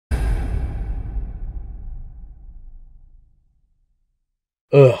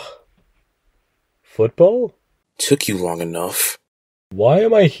Ugh. Football? Took you long enough. Why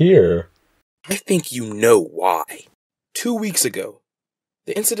am I here? I think you know why. 2 weeks ago,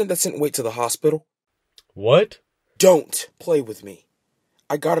 the incident that sent Wade to the hospital. What? Don't play with me.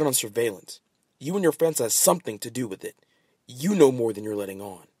 I got it on surveillance. You and your friends had something to do with it. You know more than you're letting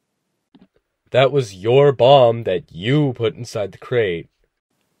on. That was your bomb that you put inside the crate.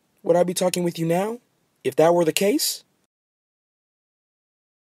 Would I be talking with you now, if that were the case?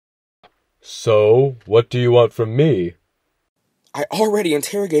 So, what do you want from me? I already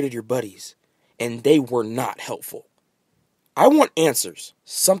interrogated your buddies, and they were not helpful. I want answers.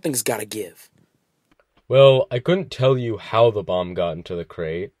 Something's gotta give. Well, I couldn't tell you how the bomb got into the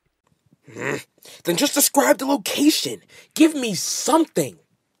crate. Then just describe the location. Give me something.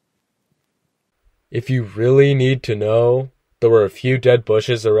 If you really need to know, there were a few dead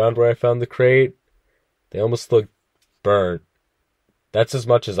bushes around where I found the crate. They almost looked burnt. That's as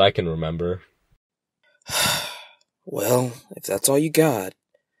much as I can remember. Well, if that's all you got,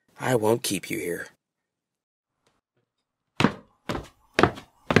 I won't keep you here.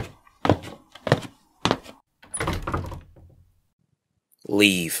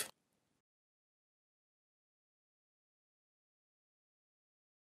 Leave.